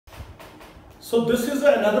So this is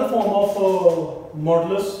another form of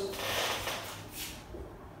modulus.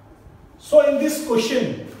 So in this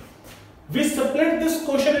question, we separate this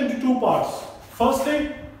question into two parts.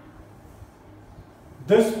 Firstly,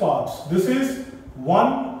 this part. This is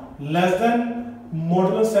 1 less than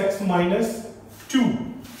modulus x minus 2.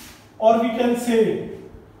 Or we can say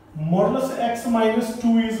modulus x minus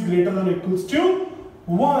 2 is greater than or equals to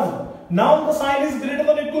 1. Now the sign is greater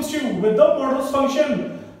than or equals to with the modulus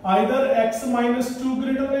function. Either x minus 2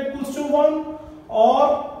 greater than or equals to 1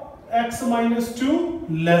 or x minus 2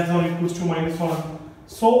 less than or equals to minus 1.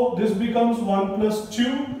 So this becomes 1 plus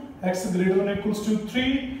 2, x greater than or equals to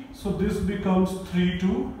 3. So this becomes 3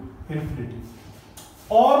 to infinity.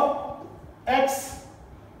 Or x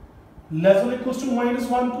less than or equals to minus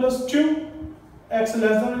 1 plus 2, x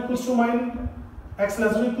less than or equals to x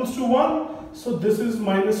less than or equals to 1. So this is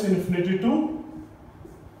minus infinity to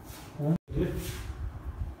 1.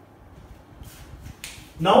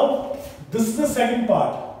 Now this is the second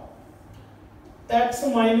part. X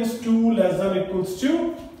minus 2 less than or equals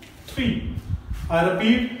to 3. I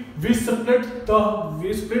repeat, we split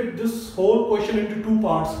this whole question into two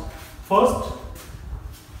parts. First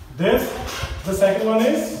this, the second one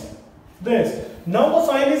is this. Now the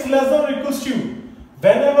sign is less than or equals to.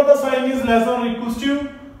 Whenever the sign is less than or equals to,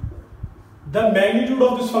 the magnitude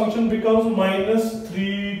of this function becomes minus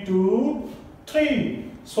 3 to 3.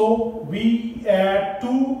 So we add 2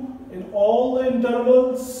 in all the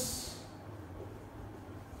intervals.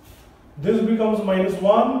 This becomes minus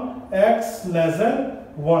 1, x less than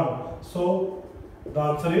 1. So the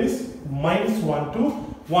answer is minus 1 to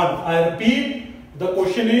 1. I repeat, the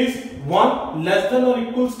question is 1 less than or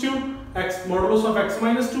equals to x modulus of x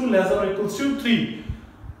minus 2 less than or equals to 3.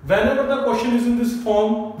 Whenever the question is in this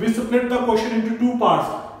form, we split the question into two parts.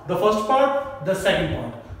 The first part, the second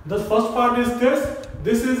part. The first part is this.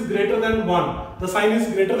 This is greater than 1. The sign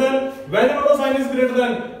is greater than. Whenever the sign is greater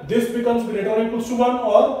than, this becomes greater or equals to 1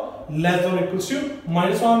 or less than or equals to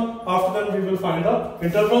minus 1. After that, we will find the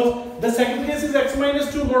intervals. The second case is x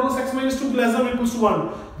minus 2 modulus x minus 2 less than or equals to 1.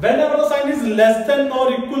 Whenever the sign is less than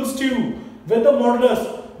or equals to with the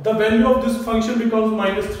modulus, the value of this function becomes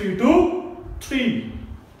minus 3 to 3.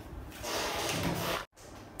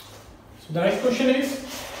 So the next question is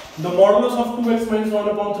the modulus of 2x minus 1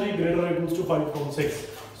 upon 3 greater or equals to 5 upon 6.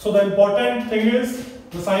 So the important thing is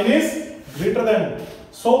the sign is greater than.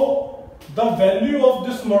 So the value of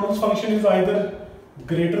this modulus function is either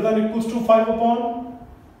greater than or equals to 5 upon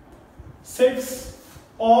 6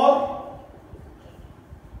 or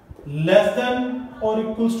less than or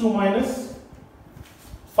equals to minus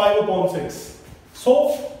 5 upon 6.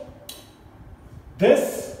 So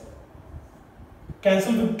this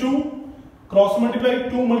cancel with 2. Cross multiply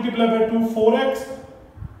 2 multiplied by 2, 4x,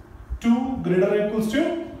 2 greater or equals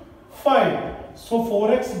to 5. So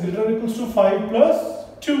 4x greater or equals to 5 plus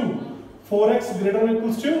 2. 4x greater or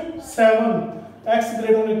equals to 7. X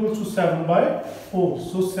greater or equals to 7 by 4.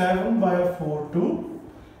 So 7 by 4 to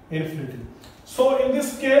infinity. So in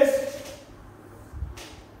this case,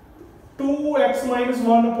 2x minus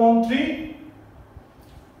 1 upon 3.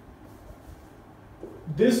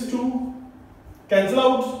 This 2 cancel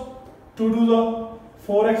out. To do the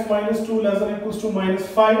 4x minus 2 less than or equals to minus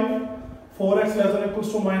 5, 4x less than or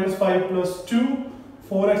equals to minus 5 plus 2,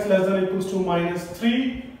 4x less than or equals to minus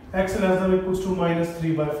 3, x less than or equals to minus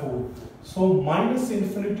 3 by 4. So minus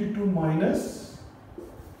infinity to minus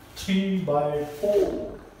 3 by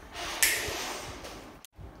 4.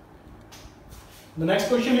 The next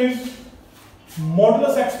question is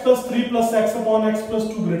modulus x plus 3 plus x upon x plus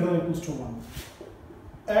 2 greater than or equals to 1.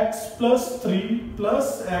 X plus 3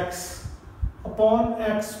 plus x upon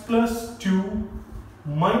x plus 2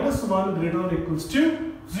 minus 1 greater or equals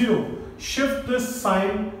to 0. Shift this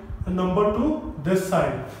sign number to this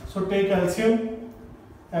side. So take LCM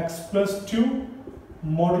x plus 2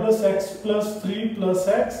 modulus x plus 3 plus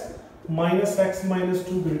x minus x minus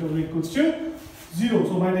 2 greater or equals to 0.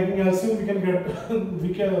 So by taking LCM we can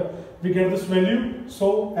get we get this value.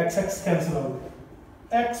 So x cancel out.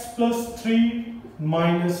 X plus 3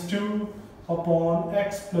 minus 2 upon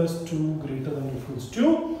x plus 2 greater than or equals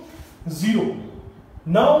to 0.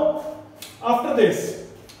 Now after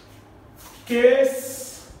this,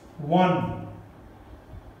 case 1,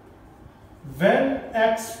 when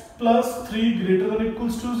x plus 3 greater than or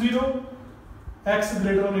equals to 0, x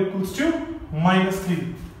greater than or equals to minus 3.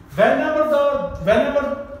 Whenever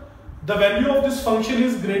the value of this function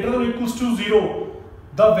is greater than or equals to 0,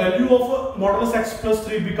 the value of modulus x plus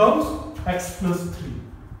 3 becomes x plus 3.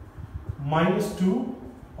 Minus 2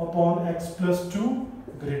 upon x plus 2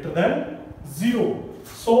 greater than 0.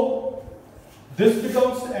 So this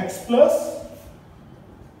becomes x plus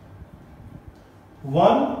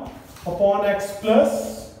 1 upon x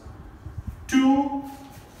plus 2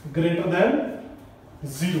 greater than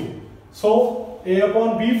 0. So A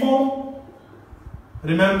upon B form,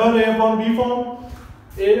 remember A upon B form,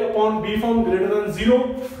 A upon B form greater than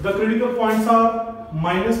 0. The critical points are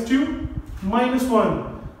minus 2, minus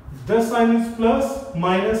 1. This sign is plus,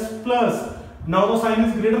 minus, plus. Now the sign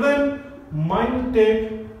is greater than, minus,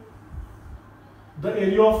 take the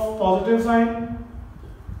area of positive sign,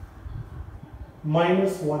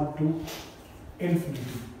 minus 1 to infinity.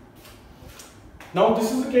 Now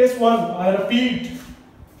this is the case 1. I repeat,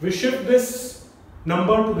 we shift this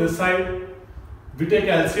number to this side, we take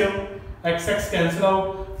LCM, x cancel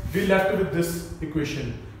out, we left with this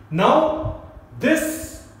equation. Now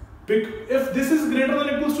this, if this is greater than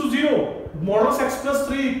or equals to 0, modulus x plus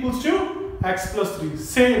 3 equals to x plus 3,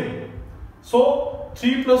 same. So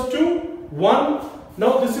 3 plus 2, 1.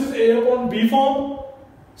 Now this is A upon B form.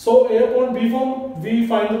 So A upon B form, we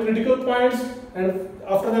find the critical points, and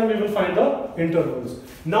after that we will find the intervals.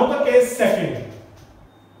 Now the case second.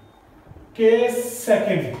 Case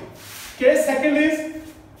second is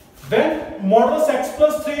when modulus x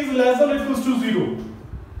plus 3 is less than or equals to 0.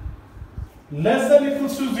 Less than or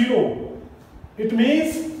equals to 0. It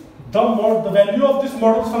means the value of this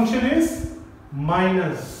modulus function is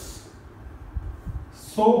minus.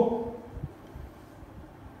 So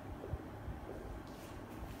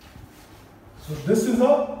this is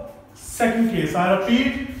a second case. I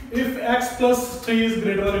repeat, if x plus 3 is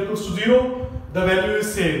greater than or equals to 0, the value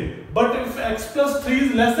is same. But if x plus 3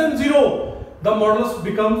 is less than 0, the modulus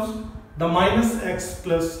becomes the minus x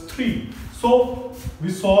plus 3. So we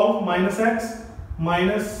solve minus x,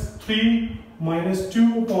 minus 3, minus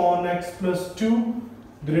 2 upon x plus 2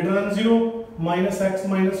 greater than 0, minus x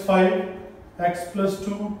minus 5, x plus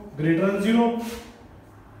 2 greater than 0.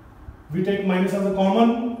 We take minus as a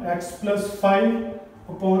common, x plus 5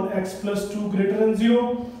 upon x plus 2 greater than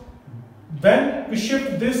 0. When we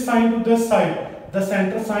shift this sign to this side, the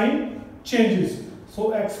center sign changes.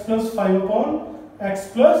 So x plus 5 upon x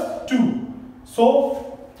plus 2.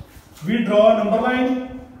 So we draw a number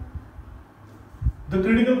line. The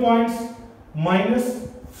critical points minus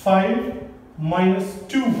 5, minus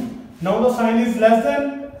 2. Now the sign is less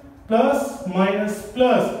than, plus, minus,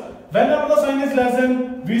 plus. Whenever the sign is less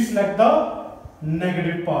than, we select the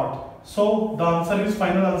negative part. So the answer is,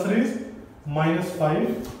 final answer is minus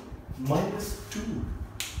 5, minus 2.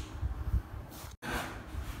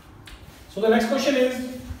 So the next question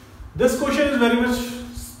is, this question is very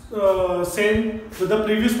much same with the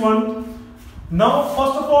previous one. Now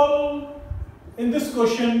first of all, in this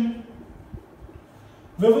question,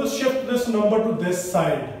 we will shift this number to this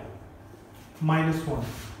side, minus 1,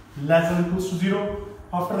 less than or equals to 0.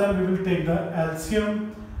 After that we will take the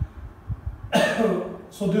LCM.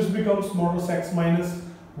 So this becomes modulus x minus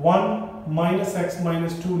 1 minus x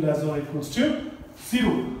minus 2 less than or equals to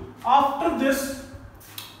 0. After this,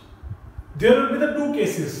 there will be the two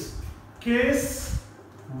cases. Case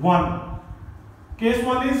 1. Case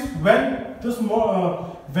 1 is when this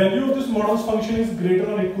value of this modulus function is greater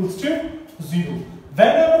than or equals to 0.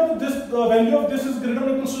 Whenever the value of this is greater than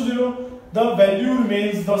or equals to 0, the value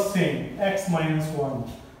remains the same, x minus 1.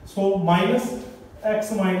 So minus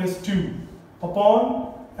x minus 2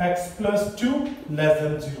 upon x plus 2 less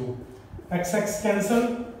than 0. X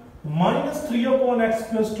cancel, minus 3 upon x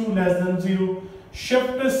plus 2 less than 0.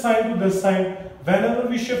 Shift this sign to this side. Whenever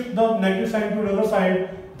we shift the negative sign to the other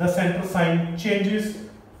side, the center sign changes.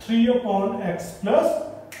 3 upon x plus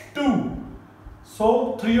 2.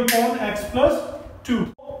 So 3 upon x plus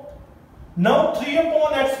 2. Now 3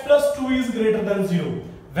 upon x plus 2 is greater than 0.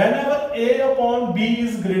 Whenever A upon B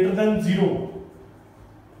is greater than 0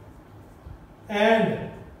 and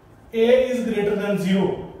A is greater than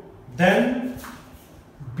 0, then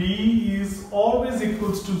B is always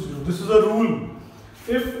equals to 0. This is a rule.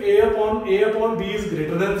 If A upon B is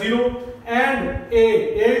greater than 0 and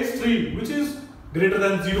A is 3, which is greater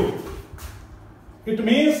than 0, it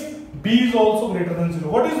means B is also greater than 0.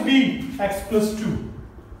 What is B? X plus 2.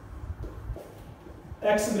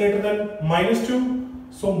 X greater than minus 2.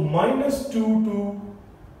 So minus 2 to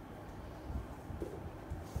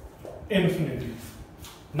infinity.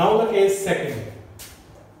 Now the case second.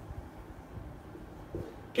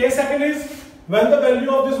 Case second is when the value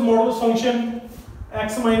of this modulus function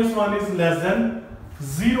x minus 1 is less than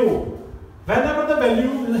 0. Whenever the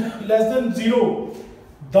value is less than 0,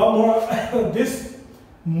 this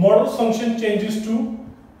modulus function changes to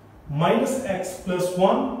minus x plus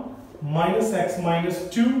 1 minus x minus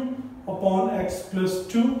 2 upon x plus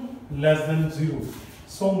 2 less than 0.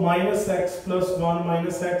 So minus x plus 1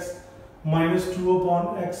 minus x minus 2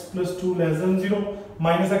 upon x plus 2 less than 0,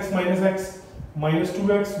 minus x, minus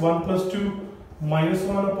 2x, 1 plus 2, minus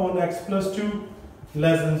 1 upon x plus 2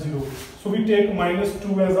 less than 0. So we take minus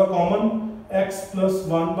 2 as a common, x plus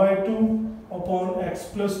 1 by 2 upon x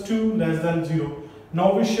plus 2 less than 0.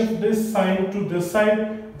 Now we shift this sign to this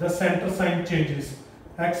side, the center sign changes,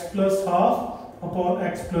 x plus half upon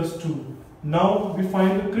x plus 2. Now we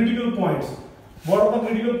find the critical points. What are the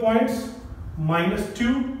critical points? Minus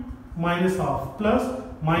 2, minus half, plus,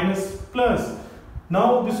 minus, plus.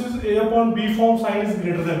 Now this is a upon b form, sign is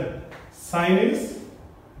greater than. Sign is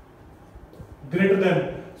greater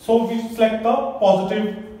than. So we select the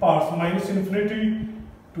positive parts, minus infinity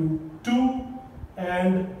to 2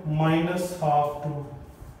 and minus half to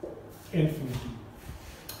infinity.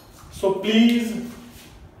 So please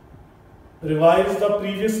revise the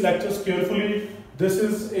previous lectures carefully. This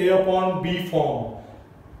is a upon b form.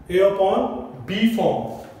 A upon b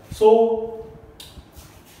form. So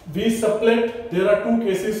we split. There are two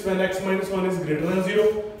cases when x minus 1 is greater than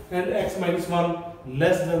 0 and x minus 1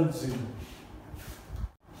 less than 0.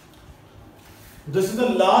 This is the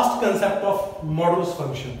last concept of modulus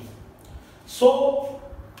function. So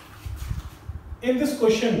in this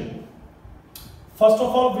question, first of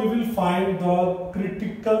all we will find the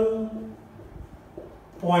critical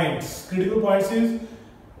points. Critical points is,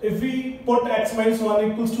 if we put x minus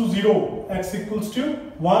 1 equals to 0, x equals to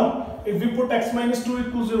 1. If we put x minus 2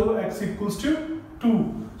 equals 0, x equals to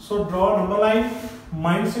 2. So draw a number line,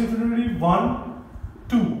 minus infinity 1,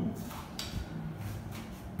 2.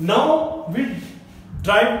 Now we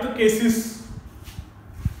drive the cases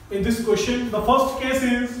in this question. The first case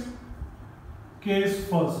is case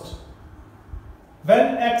first.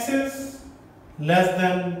 When x is less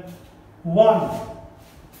than 1.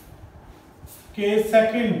 Case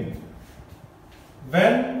second.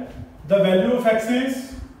 When the value of x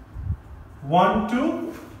is 1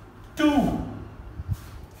 to 2.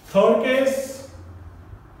 Third case.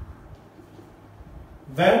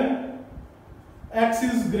 When x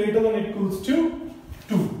is greater than or equals to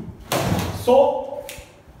 2. So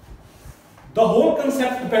the whole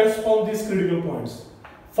concept depends upon these critical points.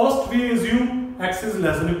 First we assume x is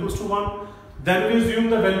less than or equals to 1. Then we assume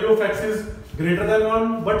the value of x is greater than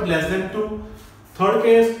 1 but less than 2. Third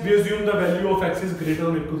case, we assume the value of x is greater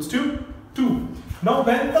than or equals to 2. Now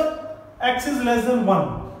when the x is less than 1,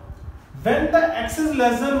 when the x is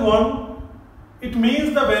less than 1, it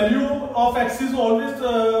means the value of x is always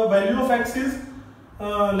the value of x is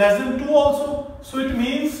less than 2 also. So it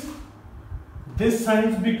means this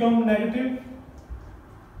signs become negative.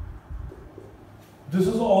 This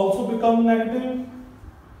is also become negative,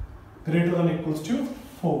 greater than or equals to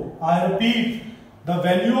 4. I repeat, the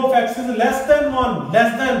value of x is less than 1,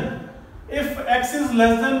 less than. If x is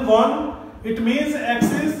less than 1, it means x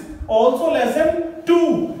is also less than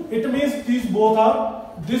 2. It means these both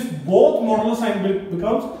are, both modular sign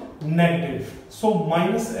becomes negative. So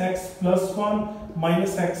minus x plus 1,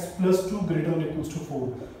 minus x plus 2 greater than or equals to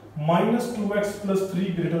 4. Minus 2x plus 3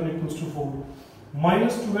 greater than or equals to 4.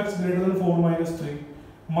 Minus 2x greater than 4 minus 3.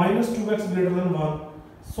 Minus 2x greater than 1.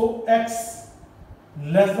 So x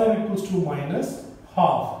less than or equals to minus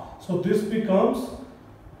half. So this becomes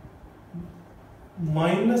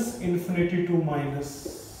minus infinity to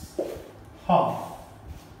minus half.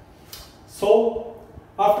 So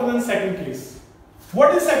after the second case,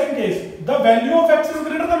 what is second case? The value of x is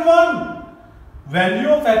greater than 1. Value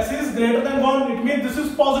of x is greater than 1, it means this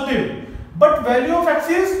is positive. But value of x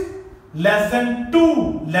is less than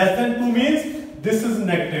 2. Less than 2 means this is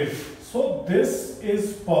negative. So this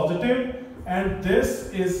is positive and this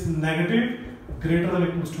is negative, greater than or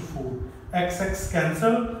equals to 4. X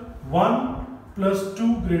cancel, 1 plus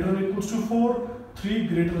 2 greater than or equals to 4, 3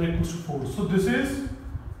 greater than or equals to 4. So this is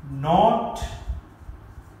not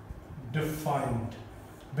defined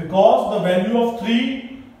because the value of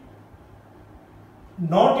 3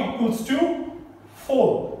 not equals to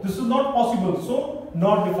 4. This is not possible, so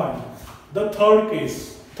not defined. The third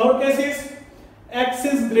case is x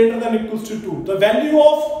is greater than or equals to 2. The value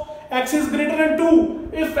of x is greater than 2.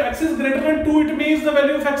 If x is greater than 2, it means the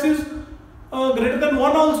value of x is greater than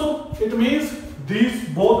 1 also. It means these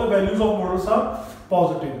both the values of modulus are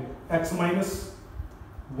positive. X minus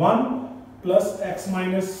 1 plus x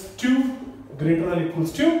minus 2 greater than or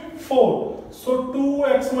equals to 4. So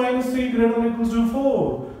 2x minus 3 greater than or equals to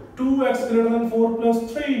 4. 2x greater than 4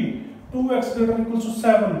 plus 3. 2x greater than or equals to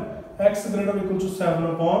 7. X greater than or equals to 7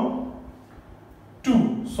 upon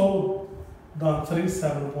 2. So the answer is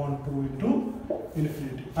 7 upon 2 into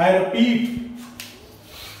infinity. I repeat,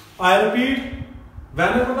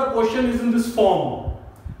 whenever the question is in this form,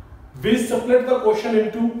 we split the question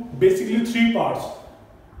into basically three parts.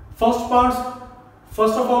 First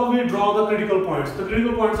of all, we draw the critical points. The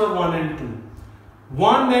critical points are 1 and 2.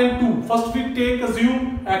 1 and 2. First we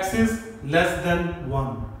assume x is less than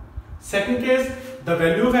 1. Second case, the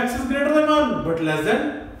value of x is greater than 1 but less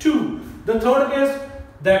than 2. The third case,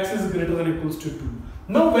 the x is greater than or equals to 2.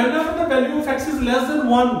 Now whenever the value of x is less than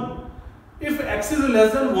 1, if x is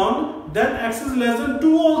less than 1, then x is less than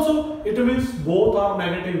 2 also. It means both are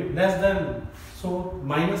negative, less than. So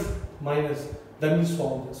minus, then we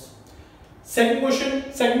solve this. Second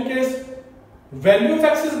case, value of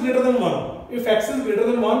x is greater than 1. If x is greater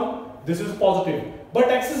than 1, this is positive. But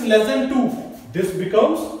x is less than 2, this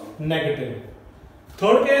becomes negative.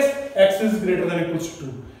 Third case, x is greater than or equals to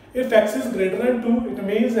 2. If x is greater than 2, it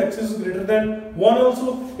means x is greater than 1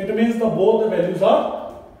 also. It means both the values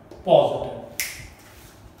are positive.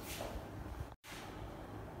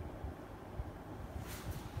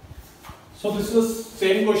 So this is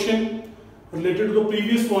same question related to the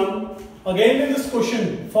previous one. Again in this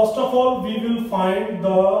question, first of all we will find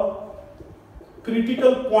the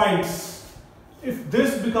critical points. If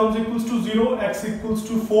this becomes equals to 0, x equals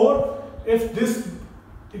to 4. If this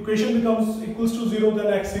equation becomes equals to 0, then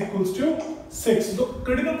x equals to 6. So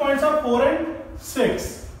critical points are 4 and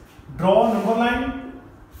 6. Draw number line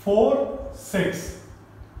 4, 6.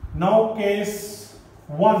 Now case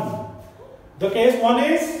 1. The case 1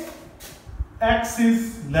 is x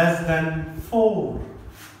is less than 4.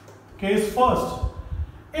 Case first.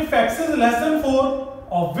 If x is less than 4,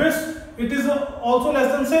 obvious it is also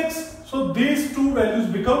less than 6. So these two values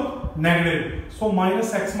become negative. So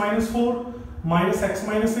minus x minus 4 minus x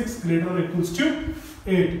minus 6 greater or equals to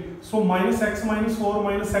 8. So minus x minus 4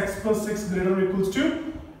 minus x plus 6 greater or equals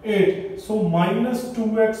to 8. So minus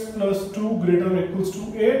 2x plus 2 greater or equals to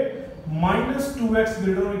 8. Minus 2x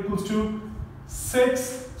greater or equals to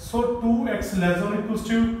 6. So 2x less than or equals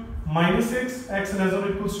to minus 6. X less than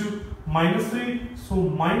or equals to minus 3. So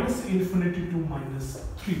minus infinity to minus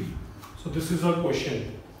 3. So this is our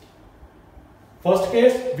question. First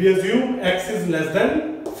case, we assume x is less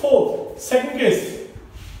than 4. Second case.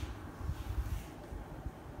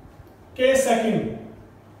 Case second.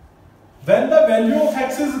 When the value of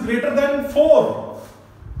x is greater than 4,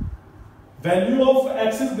 value of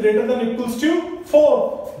x is greater than or equals to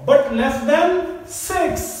 4 but less than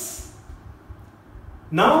 6.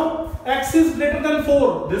 Now x is greater than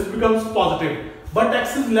 4, this becomes positive. But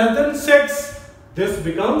x is less than 6, this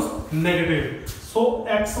becomes negative. So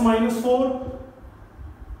x minus 4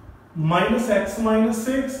 minus x minus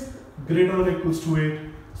 6 greater or equals to 8.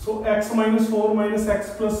 So x minus 4 minus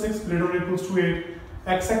x plus 6 greater or equals to 8.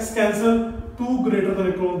 X cancel, 2 greater than or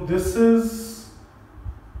equal. This is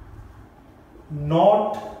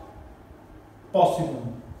not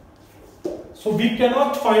possible. So we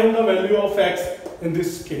cannot find the value of x in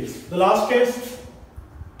this case. The last case,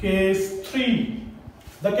 case 3.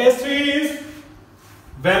 The case 3 is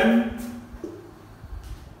when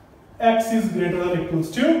x is greater than or equals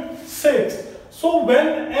to 6. So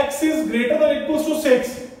when x is greater than or equals to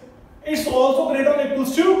 6, it's also greater than or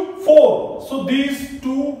equals to 4. So these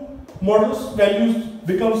two modulus values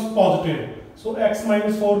becomes positive. So x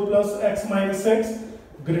minus 4 plus x minus 6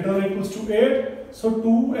 greater than or equals to 8. So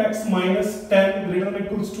 2x minus 10 greater than or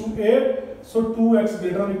equals to 8. So 2x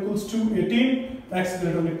greater than or equals to 18. X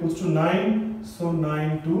greater than or equals to 9. So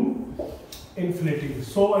 9 to infinity.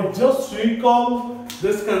 So I just recall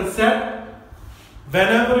this concept.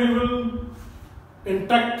 Whenever you will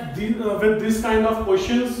interact with this kind of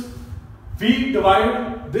questions, we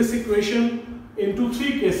divide this equation into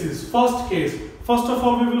three cases. First case, first of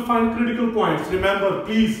all we will find critical points. Remember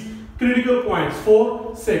please, critical points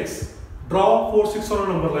 4, 6. Draw 4, 6 on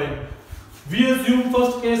a number line. We assume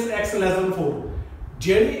first case x less than 4.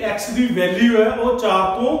 ਜਿਹੜੀ x ਦੀ value ਹੈ ਉਹ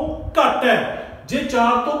 4 ਤੋਂ ਘੱਟ ਹੈ. ਜੇ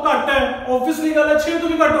 4 ਤੋਂ ਘੱਟ ਹੈ obviously ਗੱਲ ਹੈ 6 ਤੋਂ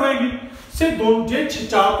ਵੀ ਘੱਟ ਹੋਏਗੀ. ਸੇ ਜੇ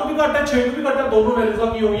 4 ਤੋਂ ਵੀ ਘੱਟ ਹੈ 6 ਤੋਂ ਵੀ ਘੱਟ ਹੈ ਦੋਨੋਂ ਵੈਲਿਊਜ਼ਾਂ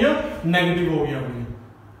ਕੀ ਹੋ ਗਈਆਂ ਨੈਗੇਟਿਵ ਹੋ ਗਈਆਂ ਹੋਣਗੀਆਂ.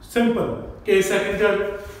 Simple. Case second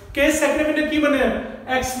case second ਵਿੱਚ ਕੀ ਬਣਿਆ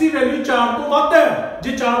x ਦੀ ਵੈਲਿਊ 4 ਤੋਂ ਵੱਧ ਹੈ.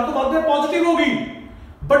 ਜੇ 4 ਤੋਂ ਵੱਧ ਹੈ ਪੋਜ਼ਿਟਿਵ ਹੋ ਗਈ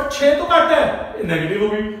ਬਟ 6 ਤੋਂ ਘੱਟ ਹੈ ਇਹ ਨੈਗੇਟਿਵ ਹੋ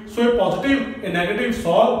ਗਈ. ਸੋ ਇਹ ਪੋਜ਼ਿਟਿਵ ਇਹ negative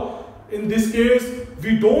solve. In this case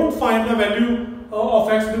we don't find the value of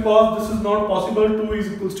x because this is not possible. 2 is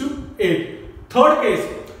equals to 8. Third case,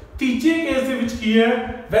 ਤੀਜੇ ਕੇਸ ਦੇ ਵਿੱਚ ਕੀ ਹੈ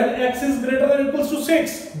when x is greater than or equals to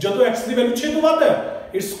 6, ਜਦੋਂ x ਦੀ value 6 ਤੋਂ ਵੱਧ ਹੈ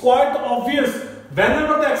it's quite obvious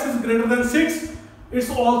whenever the x is greater than 6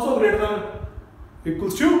 it's also greater than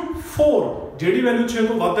equals to 4. ਜਿਹੜੀ value 6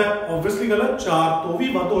 ਤੋਂ ਵੱਧ ਹੈ obviously ਗੱਲ ਹੈ 4 ਤੋਂ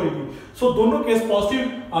ਵੀ ਵੱਧ ਹੋਏਗੀ. ਸੋ ਦੋਨੋਂ ਕੇਸ ਪੋਜ਼ਿਟਿਵ,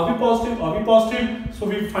 ਆ ਵੀ ਪੋਜ਼ਿਟਿਵ, ਆ ਵੀ positive.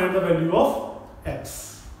 So we find the value of x.